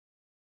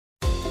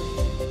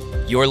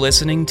You're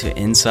listening to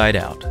Inside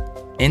Out.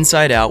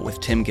 Inside Out with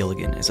Tim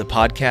Gilligan is a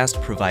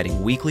podcast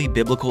providing weekly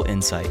biblical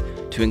insight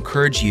to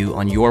encourage you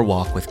on your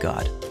walk with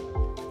God.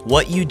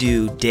 What you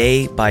do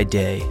day by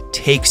day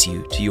takes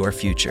you to your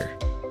future.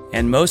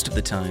 And most of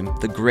the time,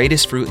 the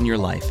greatest fruit in your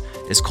life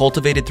is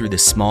cultivated through the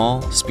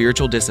small,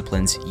 spiritual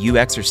disciplines you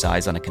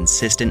exercise on a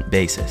consistent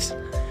basis.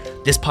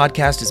 This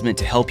podcast is meant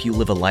to help you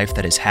live a life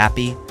that is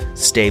happy,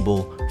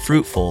 stable,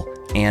 fruitful,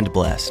 and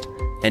blessed.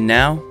 And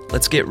now,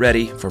 let's get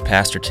ready for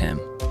Pastor Tim.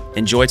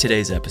 Enjoy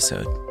today's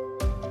episode.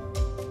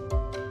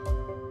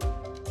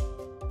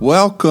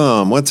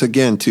 Welcome once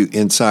again to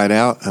Inside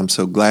Out. I'm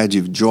so glad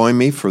you've joined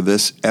me for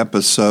this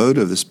episode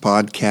of this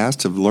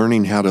podcast of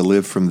learning how to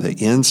live from the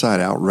inside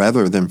out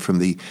rather than from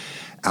the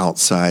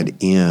outside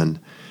in.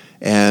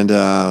 And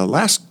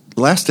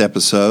last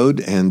episode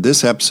and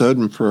this episode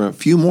and for a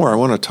few more, I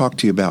want to talk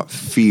to you about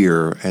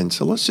fear. And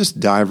so let's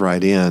just dive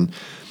right in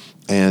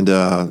and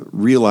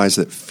realize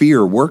that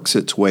fear works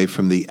its way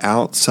from the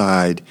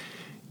outside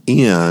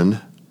in,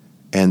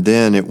 and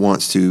then it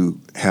wants to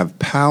have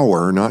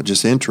power, not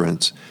just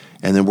entrance,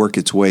 and then work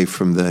its way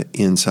from the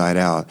inside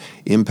out,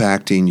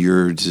 impacting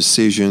your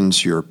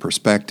decisions, your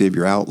perspective,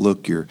 your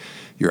outlook, your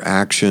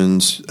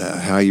actions,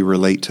 how you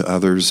relate to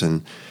others,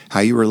 and how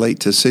you relate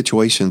to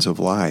situations of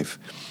life.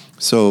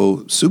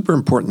 So super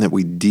important that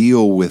we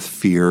deal with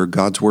fear.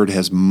 God's Word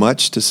has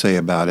much to say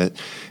about it.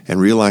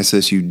 And realize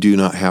this, you do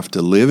not have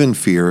to live in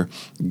fear.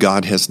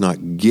 God has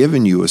not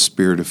given you a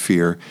spirit of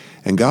fear.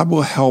 And God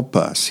will help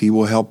us. He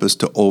will help us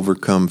to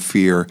overcome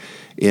fear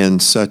in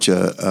such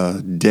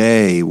a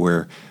day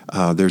where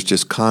there's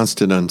just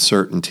constant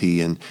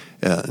uncertainty and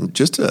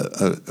just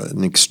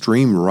an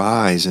extreme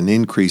rise and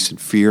increase in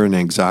fear and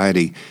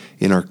anxiety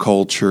in our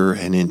culture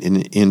and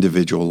in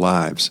individual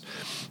lives.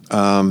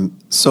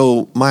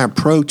 So my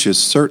approach is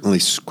certainly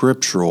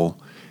scriptural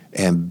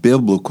and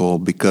biblical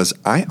because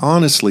I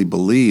honestly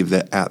believe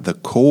that at the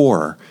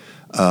core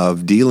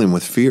of dealing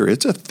with fear,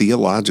 it's a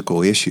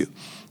theological issue.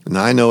 And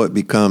I know it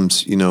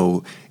becomes,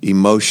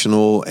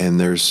 emotional and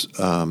there's,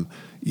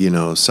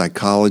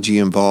 psychology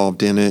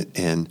involved in it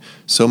and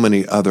so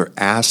many other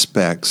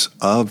aspects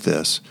of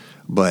this,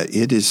 but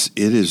it is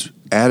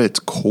at its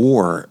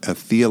core a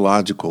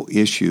theological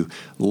issue.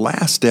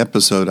 Last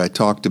episode, I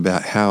talked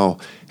about how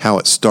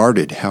it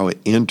started, how it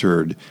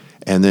entered,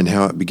 and then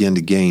how it began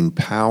to gain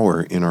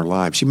power in our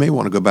lives. You may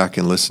want to go back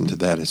and listen to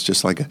that. It's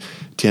just like a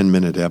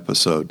 10-minute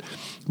episode.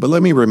 But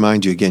let me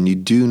remind you again, you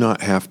do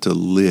not have to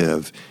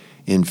live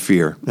in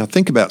fear. Now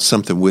think about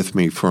something with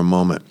me for a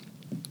moment.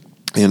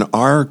 In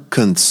our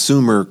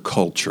consumer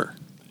culture,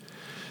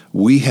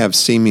 we have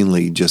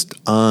seemingly just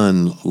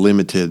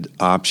unlimited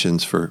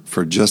options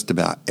for just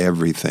about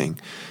everything.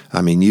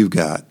 I mean, you've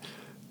got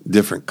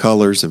different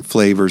colors and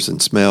flavors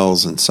and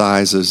smells and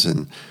sizes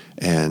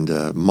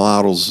and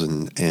models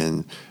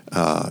and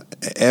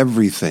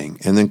everything.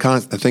 And then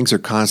things are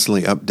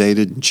constantly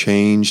updated and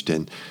changed,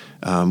 and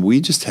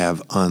we just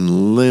have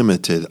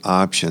unlimited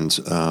options.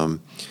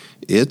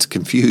 It's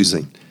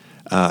confusing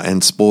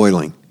and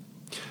spoiling.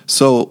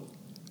 So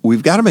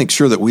we've got to make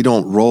sure that we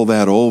don't roll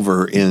that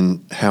over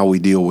in how we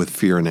deal with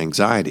fear and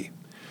anxiety,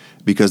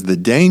 because the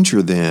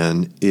danger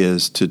then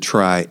is to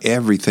try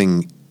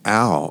everything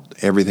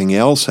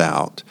else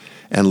out,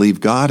 and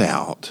leave God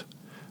out.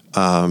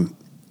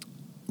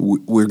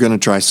 We're going to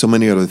try so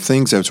many other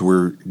things as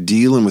we're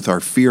dealing with our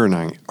fear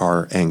and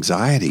our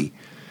anxiety.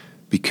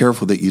 Be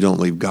careful that you don't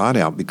leave God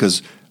out,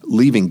 because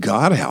leaving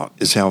God out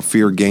is how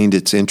fear gained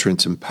its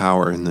entrance and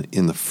power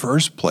in the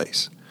first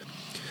place.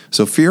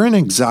 So fear and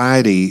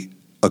anxiety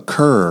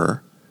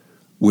occur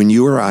when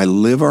you or I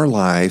live our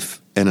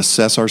life and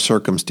assess our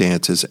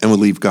circumstances and we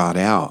leave God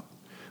out.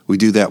 We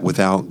do that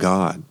without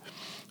God.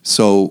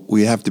 So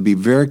we have to be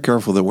very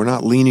careful that we're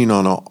not leaning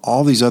on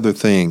all these other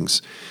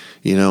things.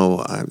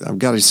 I've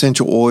got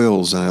essential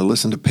oils and I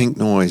listen to pink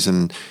noise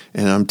and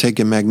I'm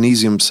taking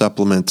magnesium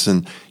supplements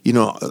and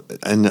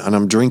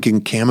I'm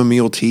drinking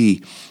chamomile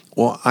tea.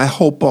 Well, I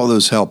hope all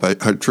those help. I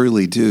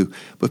truly do.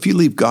 But if you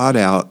leave God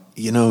out,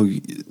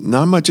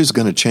 not much is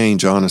going to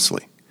change,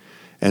 honestly.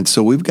 And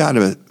so we've got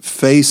to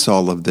face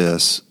all of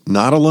this,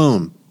 not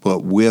alone,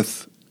 but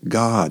with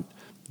God.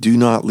 Do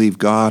not leave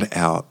God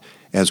out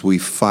as we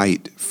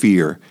fight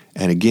fear.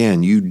 And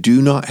again, you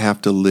do not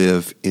have to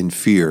live in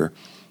fear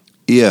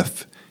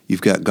if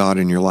you've got God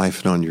in your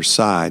life and on your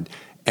side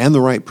and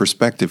the right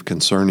perspective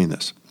concerning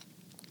this.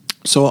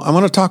 So I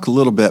want to talk a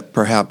little bit,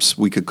 perhaps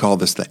we could call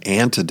this the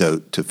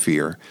antidote to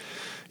fear.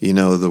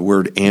 The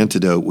word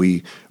antidote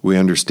we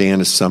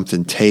understand is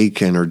something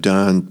taken or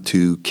done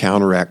to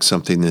counteract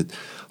something that's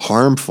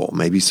harmful,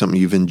 maybe something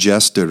you've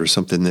ingested or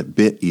something that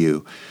bit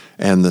you.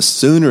 And the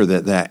sooner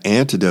that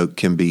antidote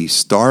can be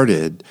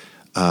started,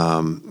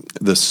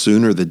 the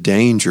sooner the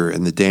danger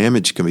and the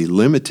damage can be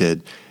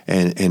limited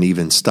and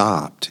even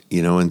stopped.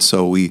 And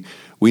so we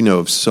know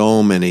of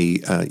so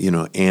many,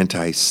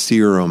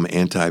 anti-serum,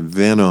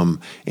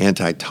 anti-venom,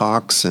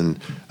 antitoxin,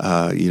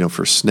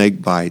 for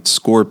snake bites,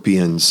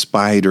 scorpions,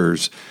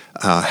 spiders,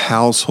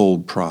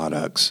 household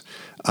products.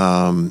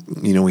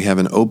 We have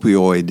an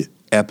opioid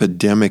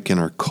epidemic in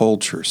our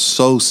culture,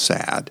 so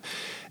sad.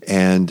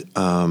 And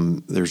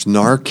there's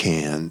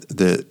Narcan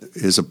that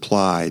is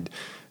applied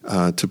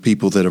to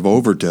people that have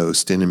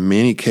overdosed, and in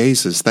many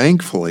cases,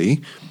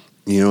 thankfully,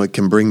 it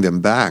can bring them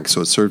back.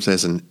 So it serves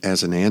as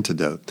an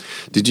antidote.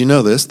 Did you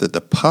know this? That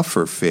the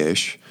puffer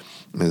fish,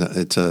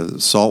 it's a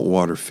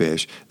saltwater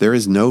fish, there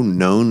is no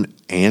known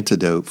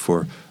antidote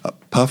for a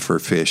puffer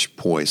fish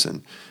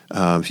poison.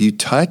 If you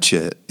touch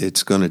it,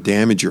 it's going to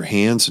damage your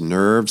hands and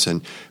nerves,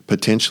 and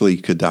potentially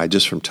you could die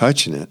just from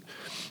touching it.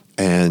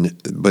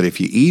 But if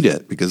you eat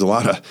it, because a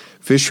lot of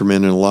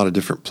fishermen in a lot of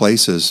different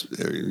places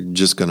are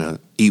just going to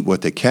eat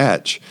what they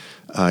catch,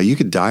 you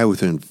could die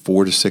within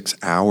 4 to 6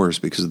 hours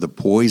because of the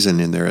poison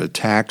in there. It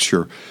attacks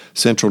your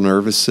central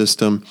nervous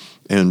system,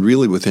 and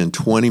really within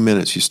 20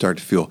 minutes you start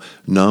to feel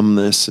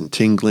numbness and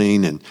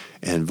tingling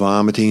and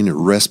vomiting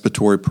and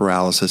respiratory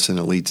paralysis, and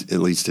it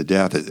leads to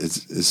death.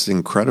 It's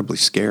incredibly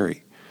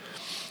scary.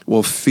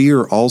 Well,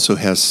 fear also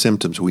has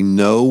symptoms. We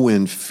know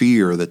when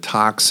fear, the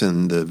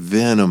toxin, the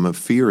venom of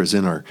fear is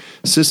in our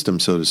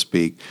system, so to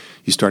speak,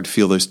 you start to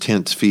feel those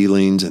tense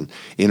feelings and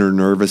inner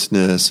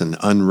nervousness and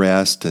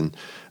unrest and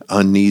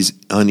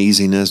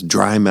uneasiness,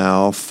 dry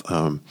mouth,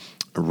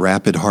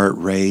 rapid heart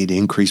rate,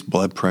 increased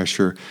blood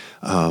pressure.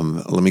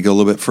 Let me go a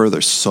little bit further.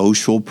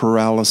 Social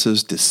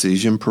paralysis,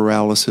 decision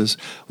paralysis,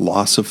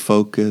 loss of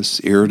focus,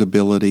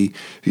 irritability,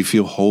 if you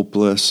feel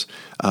hopeless,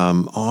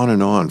 on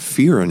and on.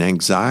 Fear and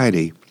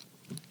anxiety,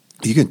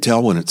 you can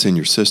tell when it's in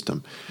your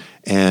system.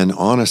 And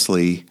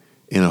honestly,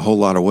 in a whole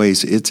lot of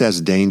ways, it's as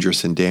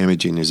dangerous and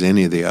damaging as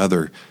any of the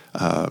other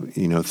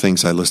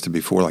things I listed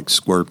before, like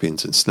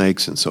scorpions and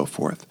snakes and so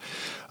forth.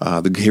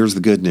 Here's the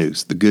good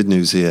news. The good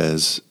news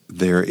is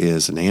there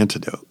is an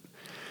antidote.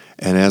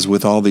 And as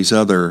with all these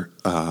other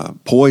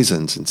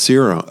poisons and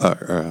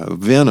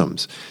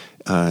venoms,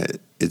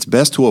 it's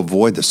best to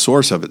avoid the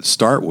source of it to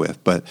start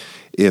with. But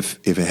if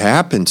it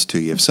happens to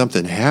you, if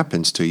something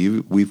happens to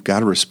you, we've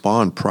got to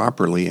respond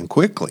properly and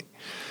quickly.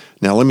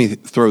 Now, let me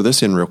throw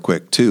this in real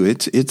quick, too.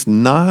 It's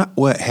not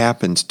what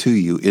happens to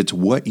you. It's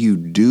what you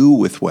do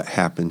with what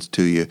happens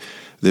to you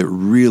that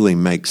really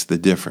makes the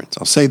difference.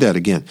 I'll say that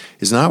again.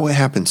 It's not what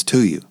happens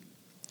to you.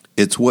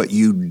 It's what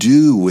you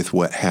do with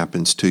what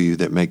happens to you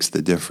that makes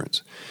the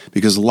difference.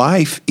 Because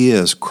life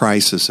is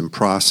crisis and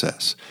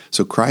process.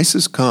 So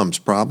crisis comes,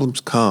 problems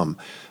come,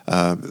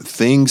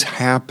 things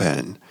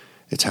happen.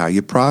 It's how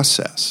you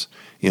process.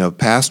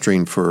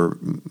 Pastoring for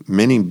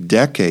many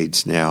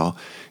decades now,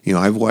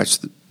 I've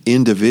watched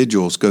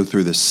individuals go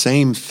through the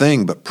same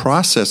thing but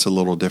process a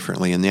little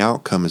differently, and the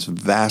outcome is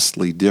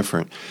vastly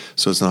different.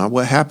 So it's not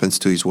what happens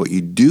to you, it's what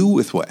you do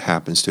with what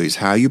happens to you. It's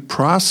how you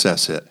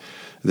process it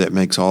that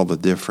makes all the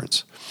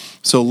difference.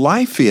 So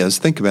life is,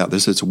 think about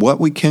this, it's what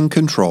we can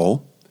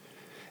control,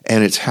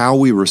 and it's how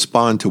we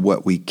respond to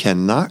what we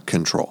cannot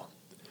control.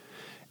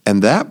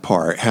 And that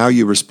part, how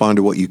you respond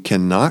to what you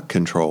cannot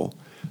control,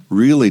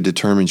 really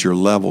determines your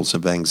levels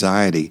of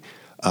anxiety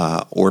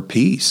or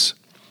peace.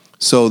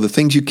 So the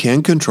things you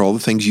can control, the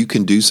things you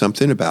can do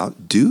something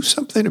about, do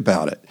something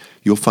about it.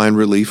 You'll find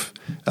relief,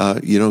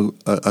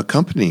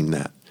 accompanying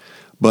that.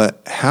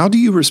 But how do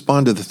you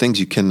respond to the things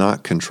you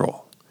cannot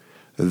control?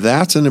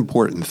 That's an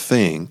important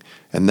thing,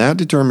 and that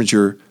determines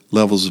your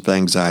levels of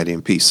anxiety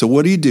and peace. So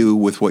what do you do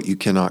with what you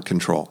cannot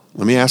control?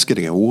 Let me ask it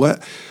again.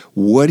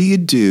 What do you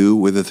do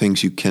with the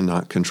things you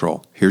cannot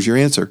control? Here's your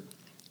answer.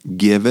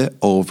 Give it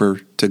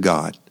over to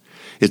God.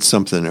 It's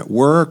something at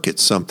work,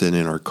 it's something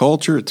in our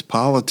culture, it's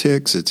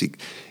politics, it's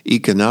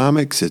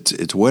economics,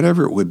 it's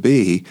whatever it would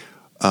be.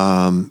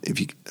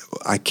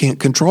 I can't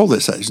control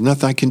this. There's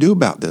nothing I can do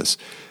about this.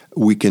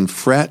 We can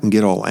fret and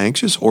get all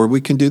anxious, or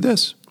we can do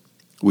this.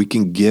 We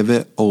can give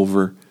it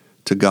over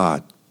to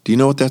God. Do you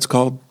know what that's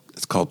called?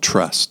 It's called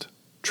trust.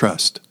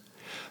 Trust.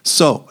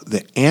 So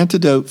the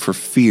antidote for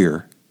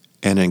fear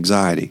and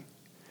anxiety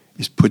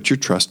is put your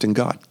trust in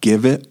God.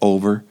 Give it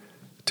over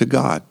to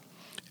God.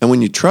 And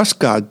when you trust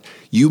God,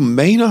 you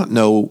may not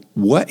know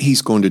what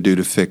He's going to do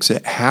to fix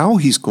it, how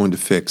He's going to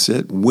fix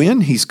it,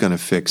 when He's going to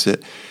fix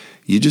it.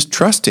 You just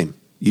trust Him.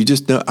 You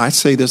just know. I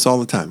say this all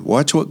the time.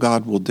 Watch what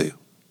God will do.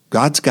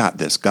 God's got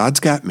this. God's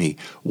got me.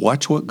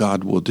 Watch what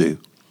God will do.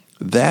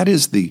 That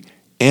is the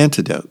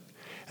antidote,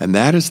 and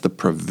that is the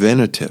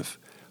preventative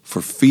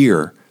for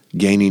fear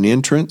gaining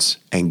entrance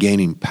and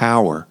gaining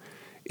power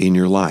in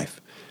your life.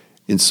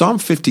 In Psalm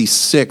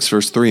 56,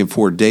 verse 3 and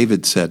 4,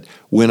 David said,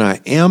 "When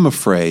I am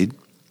afraid,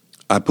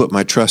 I put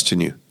my trust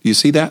in you." You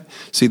see that?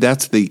 See,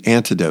 that's the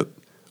antidote.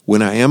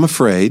 When I am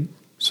afraid,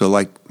 so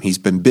like he's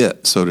been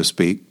bit, so to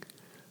speak,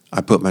 I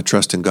put my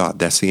trust in God.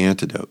 That's the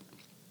antidote.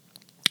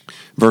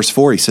 Verse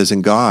 4, he says,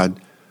 "In God,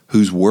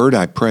 whose word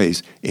I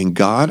praise, in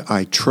God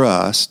I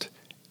trust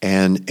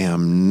and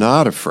am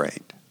not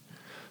afraid."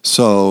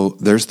 So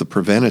there's the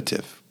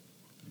preventative.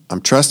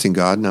 I'm trusting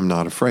God and I'm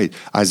not afraid.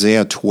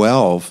 Isaiah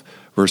 12,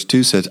 verse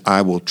 2 says,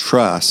 "I will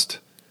trust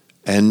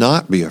and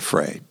not be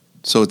afraid."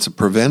 So it's a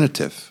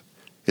preventative.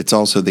 It's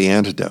also the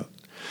antidote.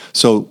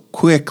 So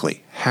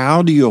quickly,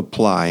 How do you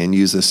apply and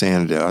use this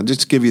antidote? I'll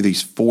just give you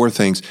these 4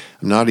 things.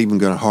 I'm not even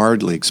going to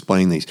hardly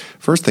explain these.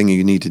 First thing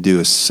you need to do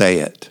is say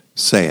it.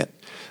 Say it.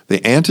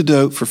 The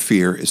antidote for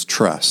fear is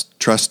trust.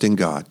 Trust in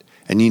God.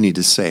 And you need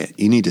to say it.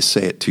 You need to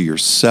say it to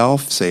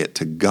yourself, say it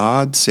to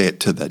God, say it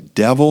to the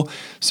devil,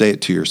 say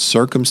it to your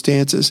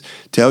circumstances.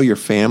 Tell your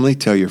family,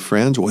 tell your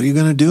friends, what are you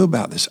going to do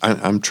about this?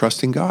 I'm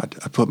trusting God.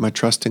 I put my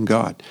trust in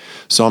God.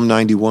 Psalm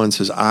 91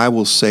 says, I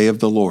will say of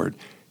the Lord,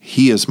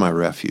 He is my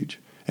refuge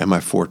and my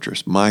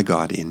fortress, my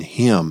God, in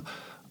Him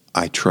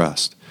I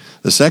trust.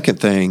 The second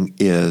thing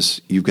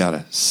is you've got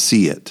to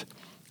see it.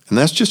 And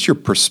that's just your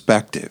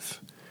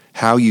perspective,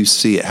 how you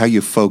see it, how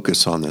you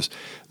focus on this.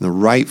 And the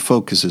right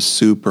focus is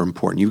super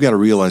important. You've got to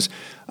realize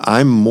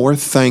I'm more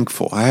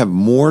thankful. I have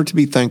more to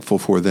be thankful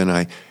for than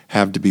I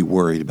have to be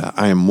worried about.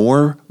 I am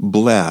more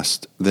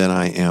blessed than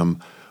I am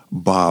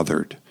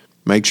bothered.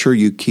 Make sure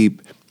you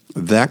keep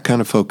that kind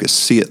of focus.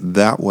 See it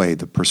that way,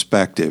 the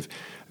perspective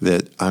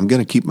that I'm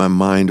going to keep my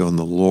mind on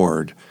the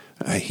Lord.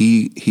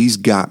 He's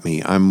got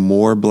me. I'm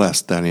more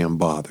blessed than I am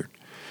bothered.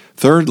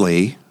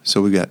 Thirdly,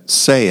 so we got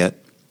say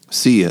it,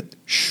 see it,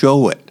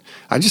 show it.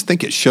 I just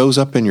think it shows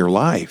up in your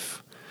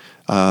life.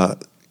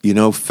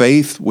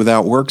 Faith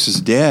without works is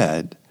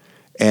dead,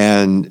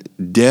 and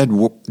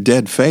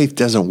dead faith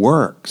doesn't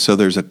work. So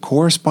there's a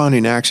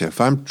corresponding action. If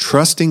I'm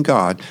trusting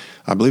God,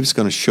 I believe it's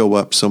going to show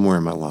up somewhere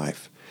in my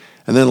life.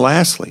 And then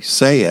lastly,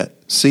 say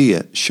it, see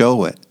it,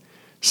 show it,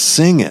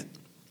 sing it.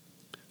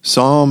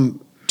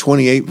 Psalm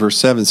 28 verse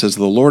 7 says,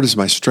 the Lord is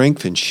my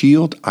strength and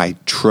shield. I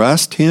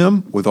trust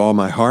Him with all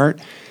my heart.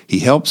 He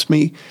helps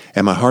me,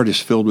 and my heart is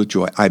filled with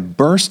joy. I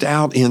burst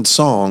out in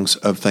songs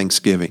of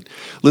thanksgiving.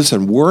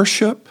 Listen,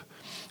 worship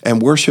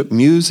and worship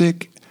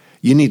music,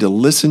 you need to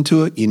listen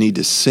to it. You need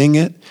to sing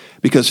it,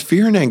 because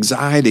fear and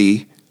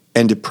anxiety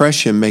and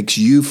depression makes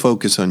you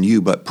focus on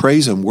you, but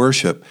praise and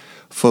worship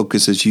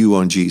focuses you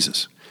on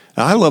Jesus.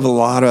 Now, I love a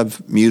lot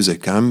of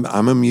music. I'm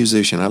a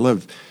musician. I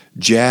love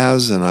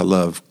jazz, and I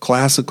love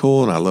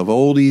classical, and I love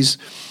oldies.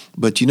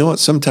 But you know what?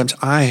 Sometimes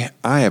I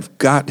have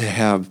got to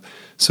have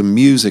some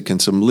music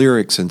and some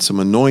lyrics and some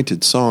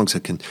anointed songs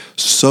that can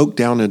soak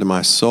down into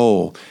my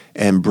soul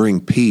and bring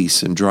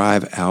peace and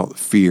drive out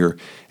fear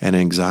and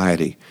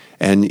anxiety.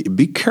 And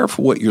be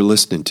careful what you're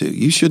listening to.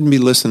 You shouldn't be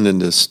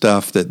listening to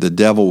stuff that the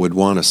devil would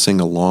want to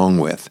sing along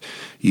with.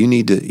 You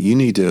need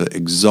to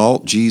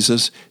exalt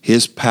Jesus,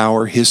 His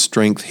power, His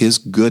strength, His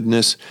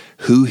goodness,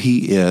 who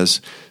He is.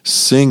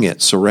 Sing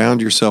it.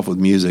 Surround yourself with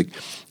music.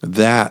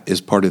 That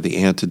is part of the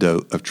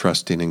antidote of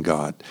trusting in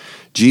God.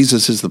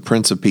 Jesus is the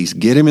Prince of Peace.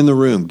 Get Him in the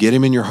room. Get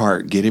Him in your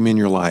heart. Get Him in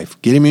your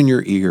life. Get Him in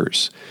your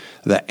ears.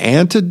 The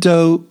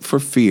antidote for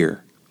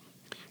fear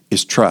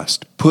is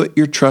trust. Put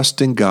your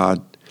trust in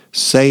God.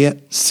 Say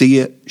it, see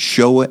it,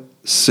 show it,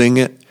 sing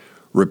it.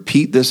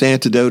 Repeat this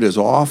antidote as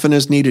often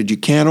as needed. You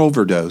can't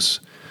overdose,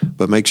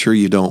 but make sure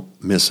you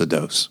don't miss a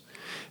dose.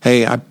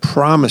 Hey, I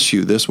promise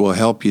you this will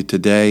help you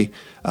today.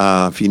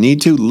 If you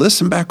need to,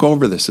 listen back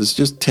over this. It's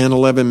just 10,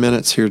 11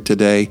 minutes here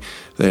today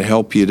that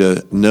help you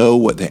to know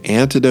what the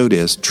antidote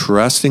is.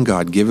 Trust in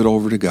God. Give it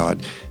over to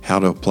God, how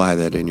to apply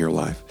that in your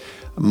life.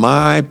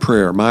 My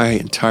prayer, my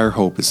entire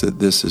hope is that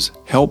this is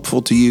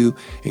helpful to you,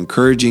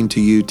 encouraging to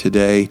you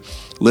today.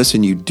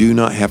 Listen, you do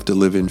not have to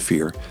live in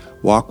fear.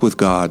 Walk with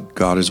God.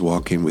 God is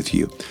walking with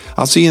you.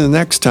 I'll see you the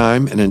next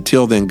time. And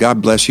until then,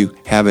 God bless you.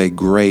 Have a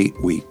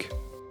great week.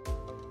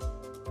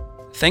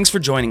 Thanks for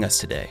joining us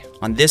today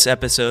on this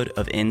episode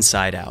of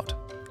Inside Out.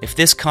 If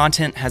this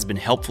content has been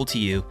helpful to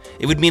you,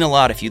 it would mean a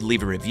lot if you'd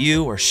leave a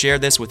review or share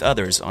this with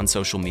others on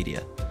social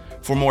media.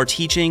 For more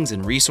teachings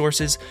and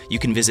resources, you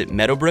can visit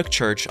Meadowbrook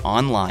Church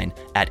online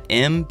at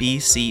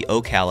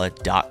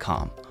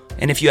mbcocala.com.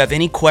 And if you have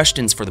any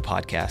questions for the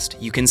podcast,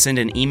 you can send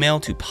an email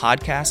to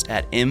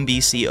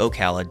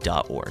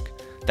podcast@mbcocala.org.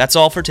 That's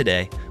all for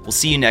today. We'll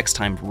see you next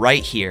time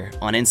right here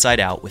on Inside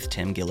Out with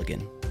Tim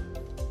Gilligan.